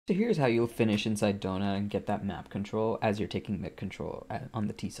So here's how you'll finish inside Donut and get that map control as you're taking the control on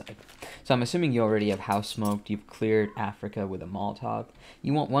the T side. So I'm assuming you already have house smoked, you've cleared Africa with a molotov.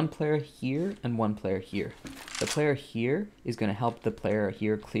 You want one player here and one player here. The player here is going to help the player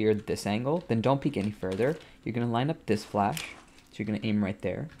here clear this angle. Then don't peek any further. You're going to line up this flash. So you're going to aim right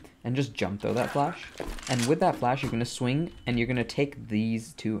there and just jump throw that flash. And with that flash, you're going to swing and you're going to take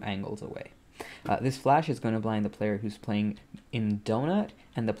these two angles away. This flash is going to blind the player who's playing in Donut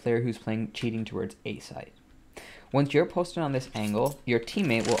and the player who's playing cheating towards A side. Once you're posted on this angle, your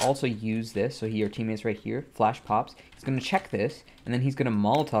teammate will also use this. So your teammate's right here, flash pops. He's going to check this, and then he's going to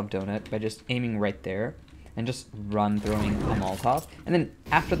Molotov Donut by just aiming right there and just run throwing a Molotov. And then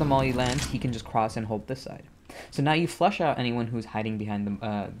after the molly lands, he can just cross and hold this side. So now you flush out anyone who's hiding behind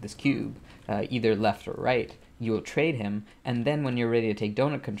this cube, either left or right. You will trade him, and then when you're ready to take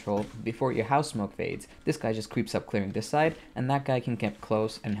donut control, before your house smoke fades, this guy just creeps up clearing this side, and that guy can get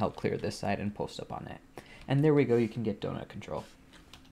close and help clear this side and post up on it. And there we go, you can get donut control.